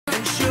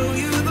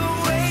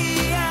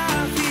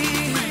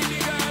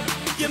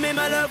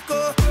my love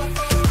go.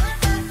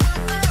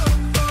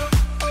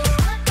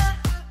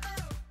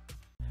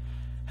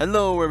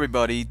 Hello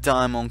everybody,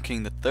 Diamond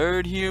King the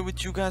Third here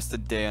with you guys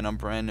today on a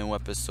brand new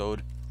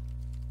episode.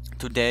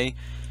 Today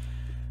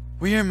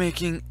we are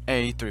making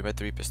a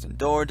 3x3 piston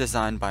door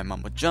designed by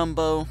Mumbo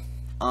Jumbo.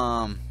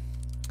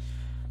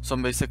 So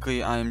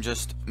basically I'm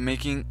just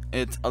making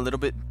it a little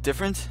bit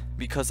different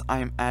because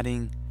I'm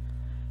adding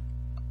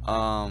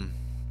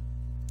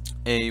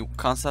a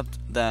concept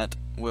that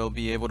will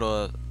be able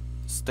to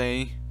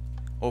stay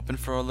open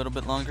for a little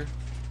bit longer.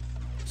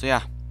 So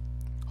yeah,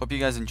 hope you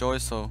guys enjoy.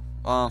 So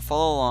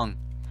follow along.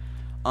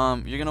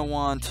 You're gonna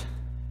want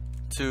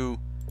to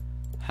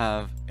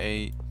have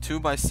a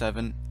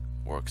 2x7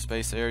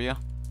 workspace area,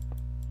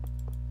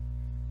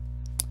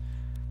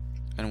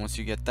 and once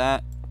you get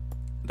that,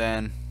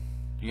 then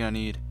you're gonna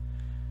need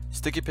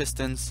sticky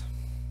pistons,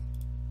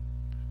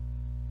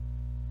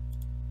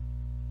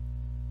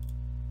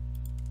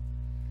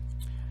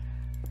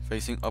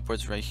 facing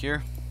upwards right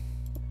here.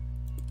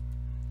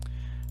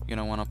 You're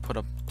gonna want to put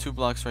up 2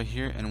 blocks right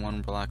here and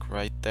 1 block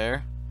right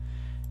there,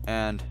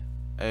 and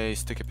a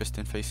sticky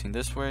piston facing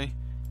this way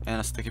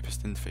and a sticky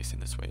piston facing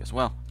this way as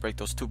well. Break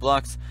those 2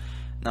 blocks.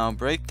 Now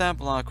break that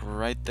block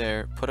right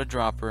there, put a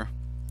dropper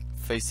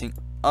facing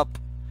up,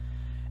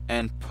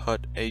 and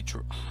put a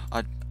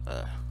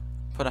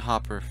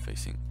hopper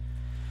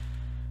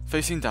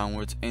facing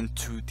downwards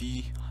into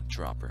the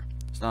dropper.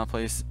 So now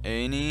place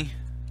any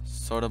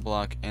sort of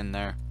block in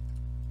there,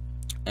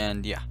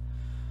 and yeah.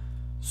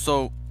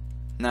 So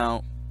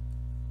now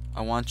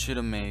I want you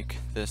to make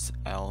this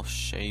L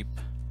shape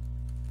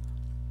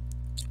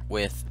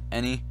with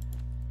any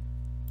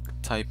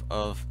type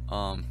of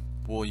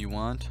wool you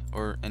want,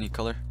 or any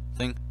color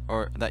thing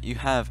or that you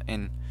have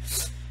in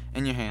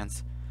your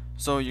hands.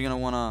 So you're gonna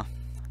wanna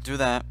do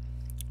that.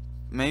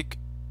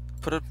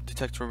 Put a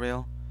detector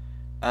rail,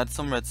 add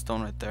some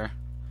redstone right there,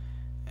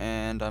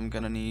 and I'm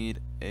gonna need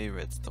a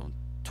redstone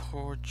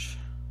torch.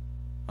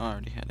 I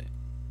already had it.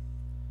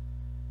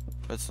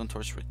 Redstone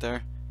torch right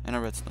there, and a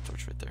redstone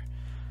torch right there.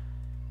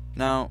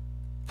 Now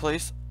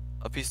place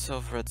a piece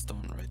of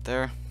redstone right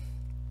there.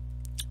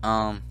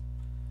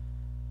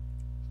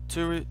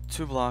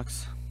 Two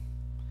blocks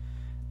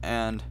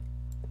and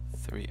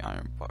 3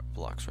 iron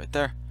blocks right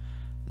there.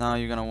 Now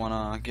you're gonna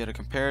wanna get a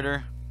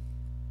comparator,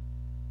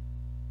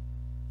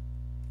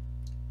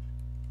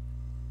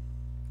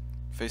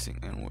 facing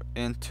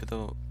into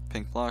the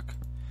pink block,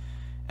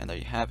 and there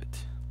you have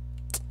it.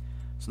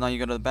 So now you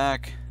go to the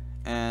back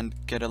and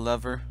get a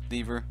lever,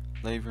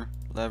 whatever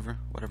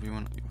you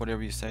want,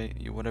 whatever you say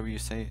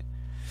it,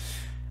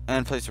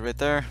 and place it right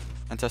there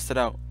and test it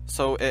out.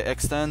 So it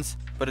extends,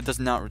 but it does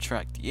not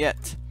retract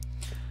yet.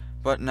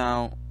 But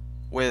now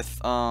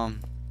with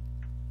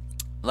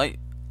light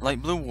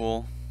blue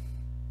wool,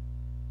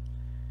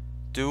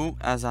 do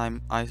as I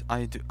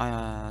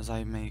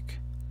make.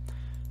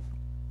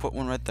 Put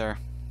one right there,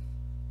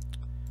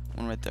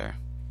 one right there,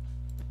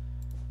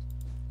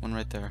 one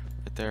right there,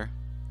 right there,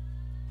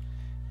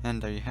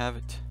 and there you have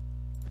it.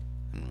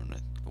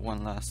 And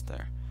one last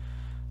there.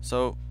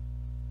 So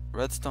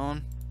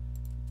redstone,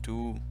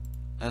 do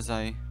as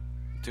I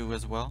do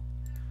as well.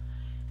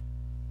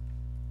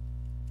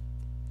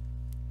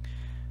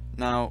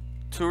 Now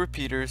 2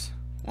 repeaters,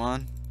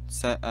 one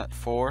set at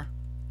 4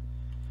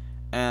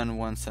 and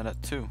one set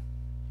at 2.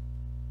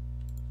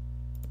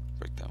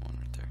 Break that one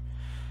right there.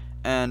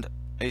 And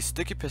a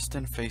sticky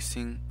piston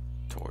facing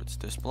towards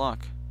this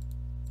block.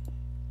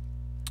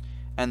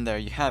 And there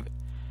you have it.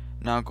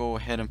 Now go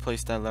ahead and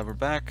place that lever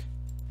back,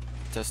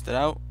 test it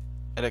out.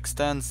 It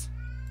extends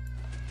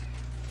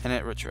and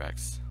it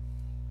retracts.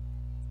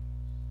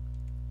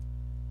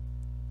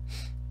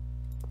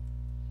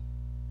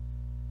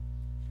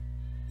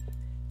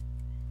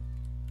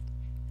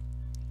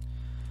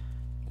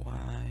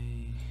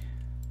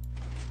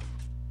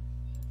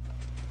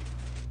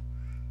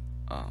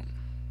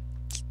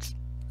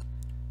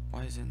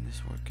 Why isn't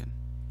this working?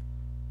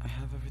 I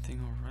have everything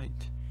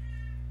alright.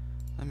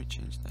 Let me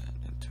change that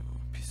into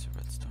a piece of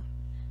redstone.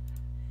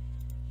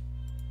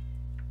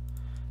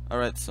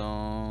 Alright, so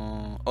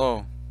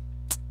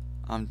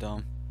I'm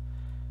dumb.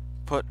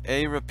 Put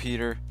a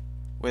repeater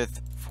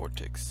with 4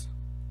 ticks.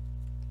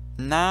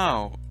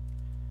 Now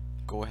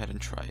go ahead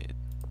and try it.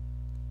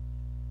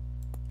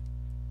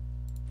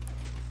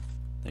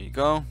 There you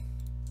go.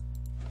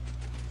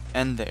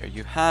 And there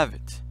you have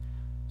it.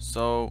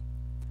 So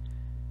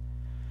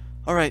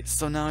alright,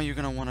 so now you're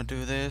gonna want to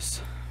do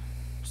this.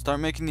 Start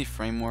making the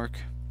framework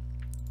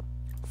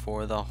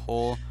for the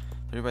whole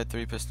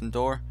 3x3 piston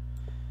door.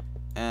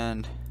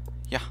 And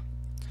yeah,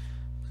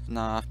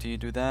 now after you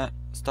do that,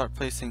 start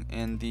placing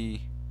in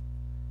the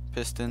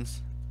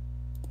pistons,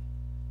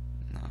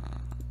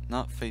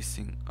 not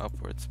facing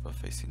upwards but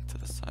facing to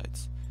the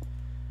sides,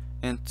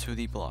 into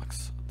the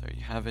blocks. There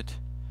you have it.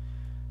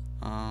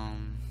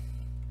 Alright,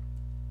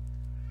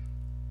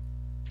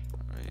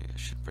 I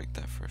should break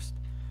that first.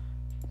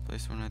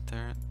 Place one right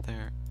there,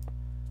 there,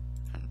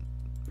 and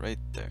right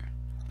there.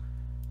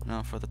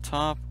 Now for the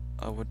top,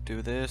 I would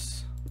do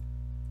this.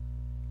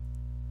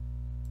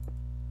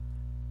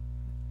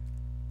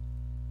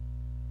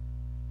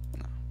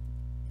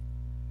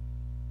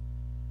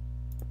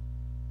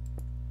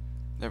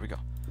 There we go.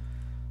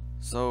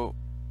 So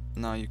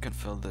now you can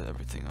fill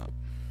everything up,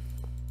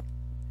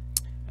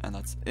 and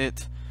that's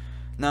it.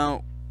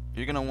 Now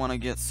you're gonna want to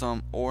get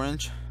some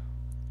orange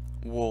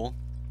wool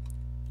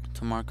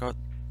to mark out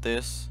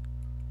this.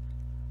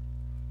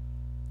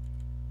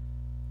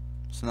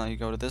 So now you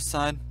go to this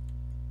side,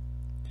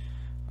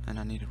 and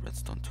I need a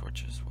redstone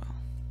torch as well.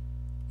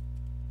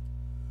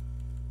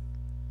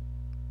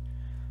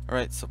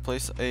 Alright, so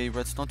place a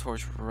redstone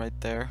torch right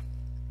there,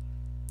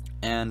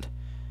 and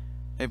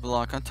a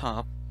block on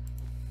top,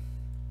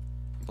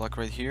 a block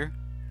right here.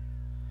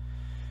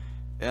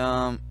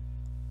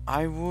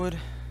 I would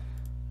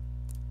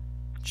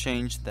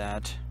change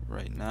that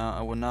right now.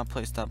 I would not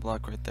place that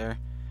block right there,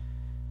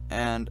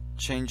 and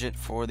change it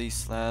for these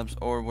slabs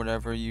or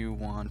whatever you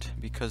want,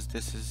 because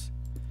this is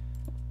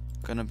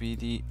gonna be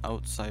the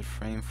outside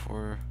frame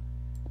for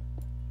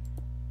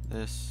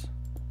this.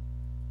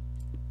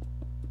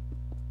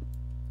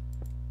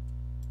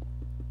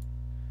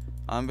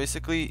 I'm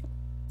basically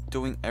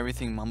doing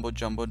everything Mumbo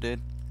Jumbo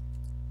did,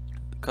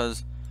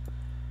 because,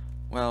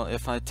 well,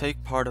 if I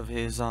take part of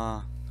his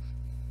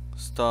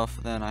stuff,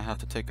 then I have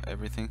to take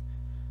everything.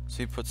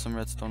 So you put some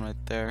redstone right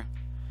there,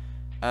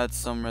 add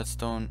some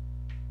redstone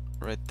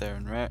right there,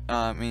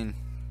 and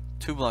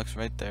 2 blocks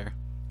right there,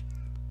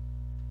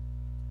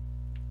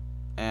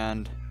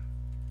 and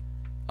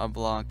a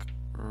block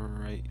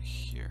right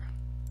here.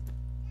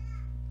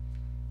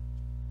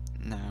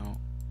 Now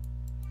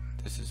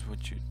this is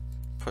what you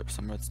put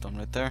some redstone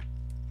right there,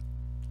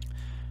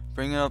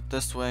 bring it up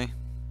this way,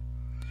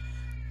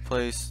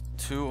 place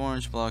 2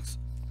 orange blocks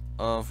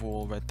of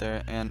wool right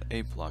there and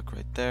a block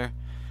right there.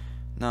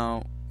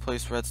 Now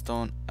place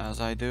redstone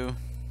as I do,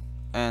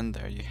 and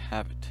there you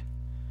have it.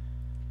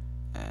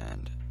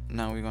 And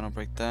now we're gonna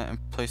break that and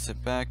place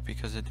it back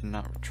because it did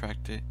not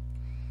retract it,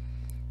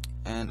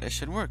 and it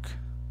should work.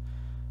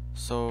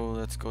 So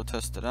let's go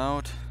test it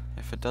out.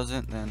 If it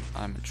doesn't, then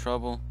I'm in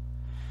trouble.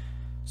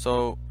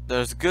 So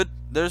there's good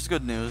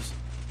news,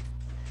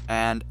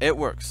 and it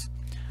works.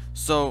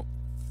 So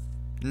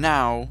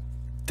now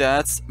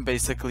that's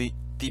basically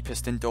the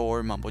piston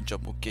door Mumbo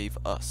Jumbo gave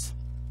us.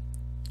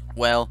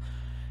 Well,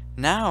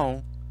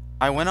 now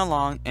I went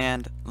along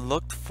and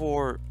looked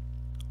for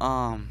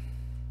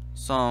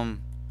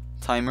some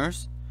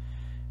timers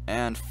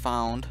and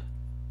found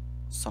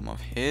some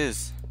of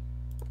his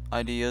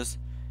ideas,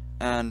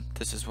 and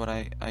this is what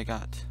I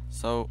got.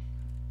 So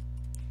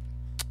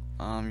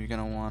you're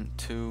gonna want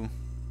to,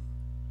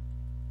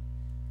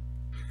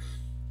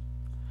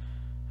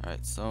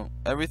 alright, so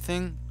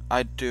everything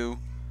I do,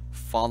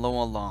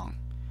 follow along.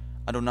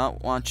 I do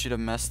not want you to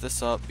mess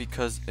this up,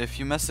 because if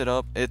you mess it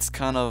up, it's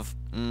kind of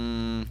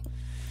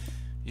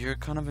you're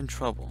kind of in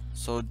trouble.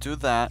 So do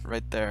that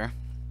right there,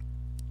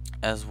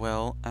 as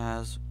well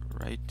as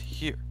right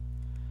here.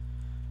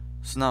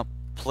 So now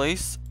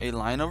place a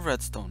line of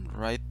redstone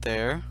right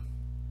there,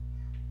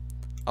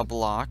 a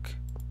block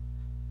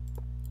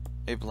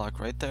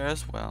right there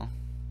as well.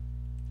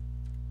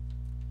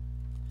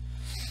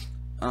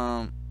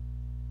 I'm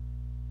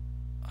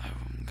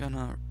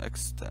gonna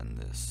extend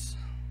this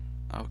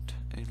out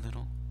a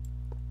little.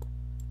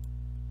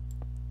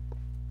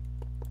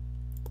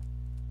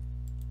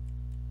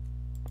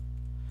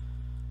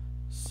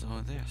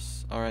 So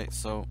this, alright,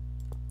 so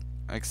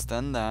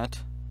extend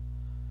that,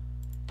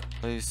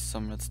 place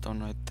some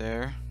redstone right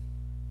there,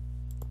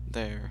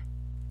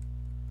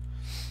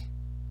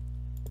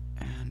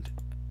 and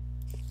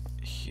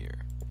here.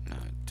 Now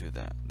do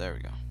that, there we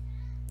go.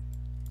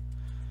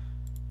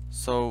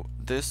 So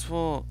this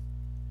will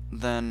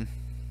then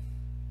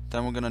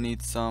we're gonna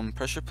need some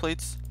pressure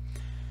plates.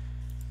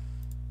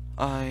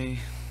 I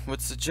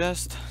would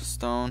suggest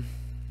stone.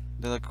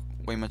 They look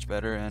way much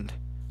better and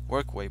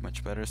work way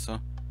much better.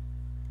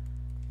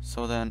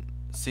 So then,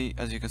 see,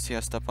 as you can see, I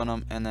step on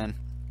them and then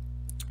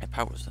it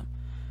powers them.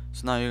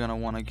 So now you're gonna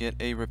want to get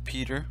a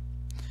repeater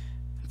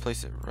and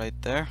place it right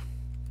there,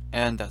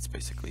 and that's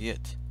basically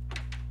it.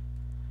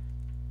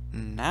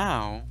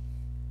 Now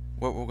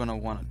what we're gonna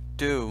want to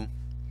do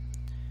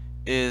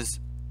is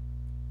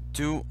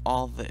do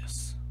all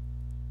this.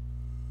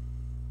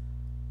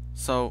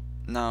 So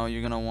now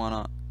you're gonna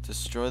wanna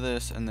destroy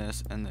this and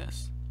this and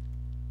this,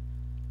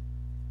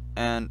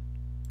 and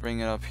bring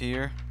it up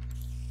here,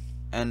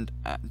 and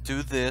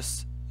do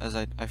this as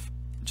I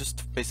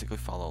just basically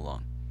follow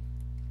along.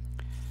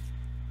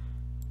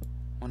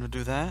 Want to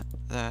do that,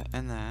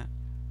 and that.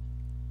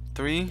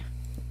 3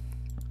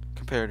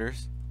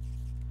 comparators,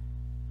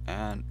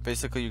 and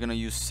basically you're gonna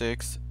use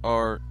 6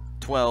 or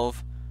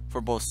 12 for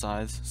both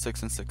sides,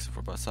 6 and 6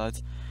 for both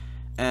sides,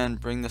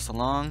 and bring this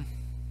along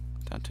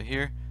down to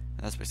here.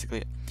 And that's basically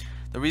it.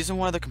 The reason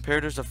why the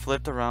comparators are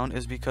flipped around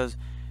is because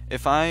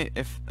if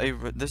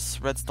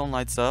this redstone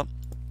lights up,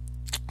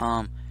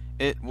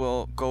 it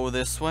will go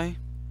this way,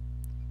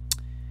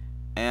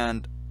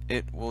 and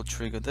it will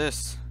trigger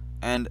this,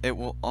 and it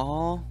will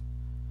all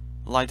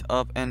light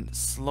up and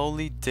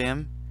slowly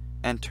dim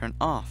and turn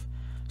off.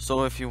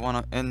 So if you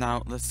wanna, and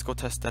now let's go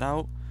test it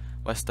out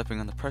by stepping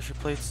on the pressure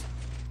plates.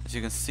 As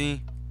you can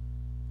see,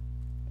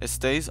 it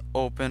stays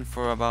open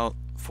for about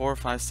 4 or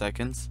 5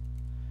 seconds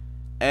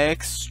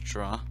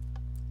extra.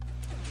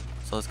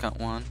 So let's count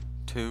 1,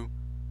 2,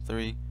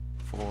 3,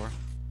 4.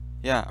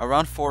 Yeah,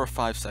 around 4 or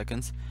 5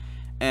 seconds,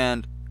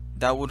 and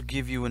that would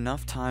give you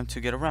enough time to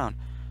get around.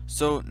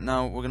 So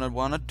now we're gonna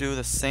want to do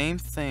the same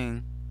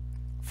thing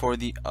for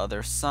the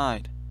other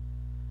side.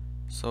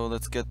 So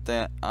let's get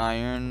that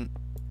iron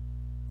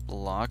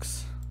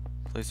blocks,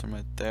 place them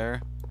right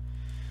there.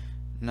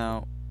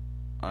 Now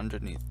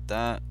underneath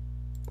that,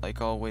 like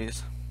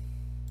always,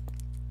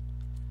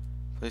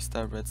 place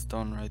that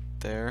redstone right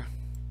there,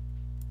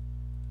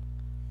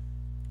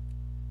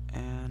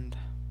 and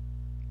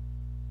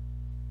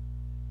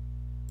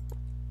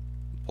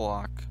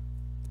block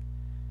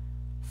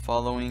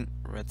following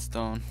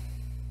redstone,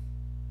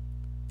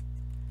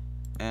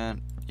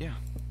 and yeah.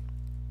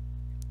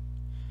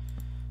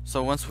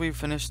 So once we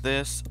finish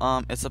this,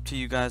 it's up to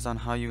you guys on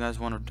how you guys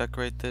want to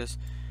decorate this,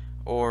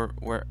 or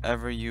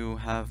wherever you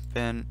have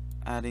been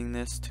adding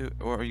this to,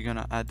 or you're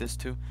gonna add this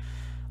to.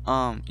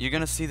 You're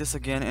gonna see this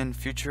again in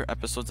future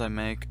episodes I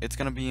make. It's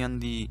gonna be on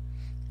the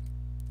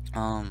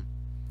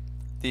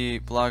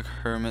Blog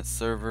Hermit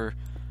server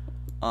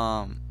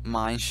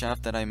mine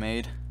shaft that I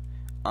made.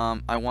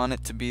 I want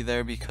it to be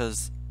there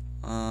because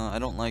I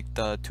don't like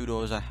the 2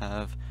 doors I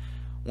have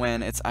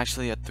when it's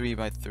actually a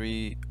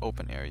 3x3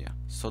 open area.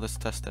 So let's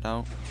test it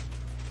out.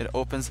 It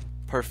opens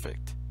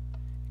perfect,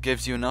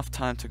 gives you enough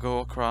time to go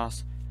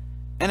across,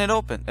 and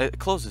it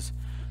closes.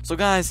 So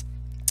guys,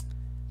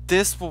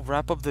 this will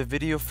wrap up the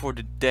video for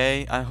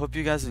today. I hope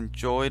you guys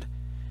enjoyed.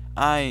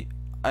 I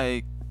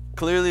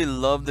clearly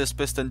love this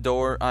piston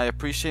door. I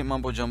appreciate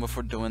Mumbo Jumbo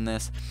for doing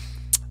this,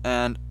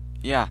 and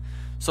yeah.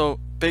 So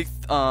big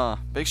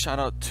shout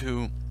out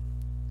to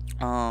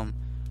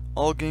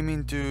All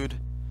Gaming Dude,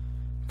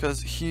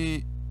 because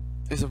he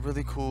is a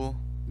really cool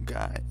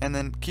guy, and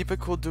then Keep It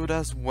Cool Dude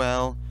as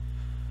well.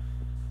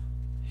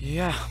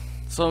 Yeah.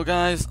 So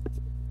guys,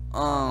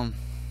 I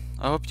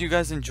hope you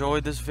guys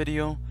enjoyed this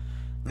video.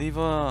 Leave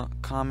a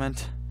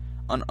comment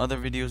on other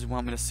videos you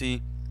want me to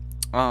see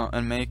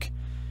and make,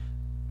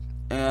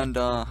 and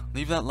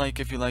leave that like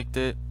if you liked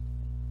it,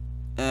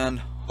 and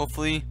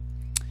hopefully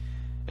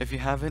if you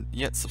haven't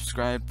yet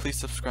subscribed, please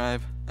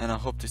subscribe, and I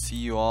hope to see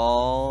you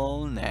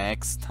all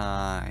next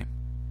time.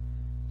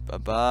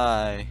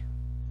 Bye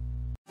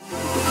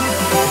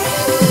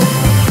bye.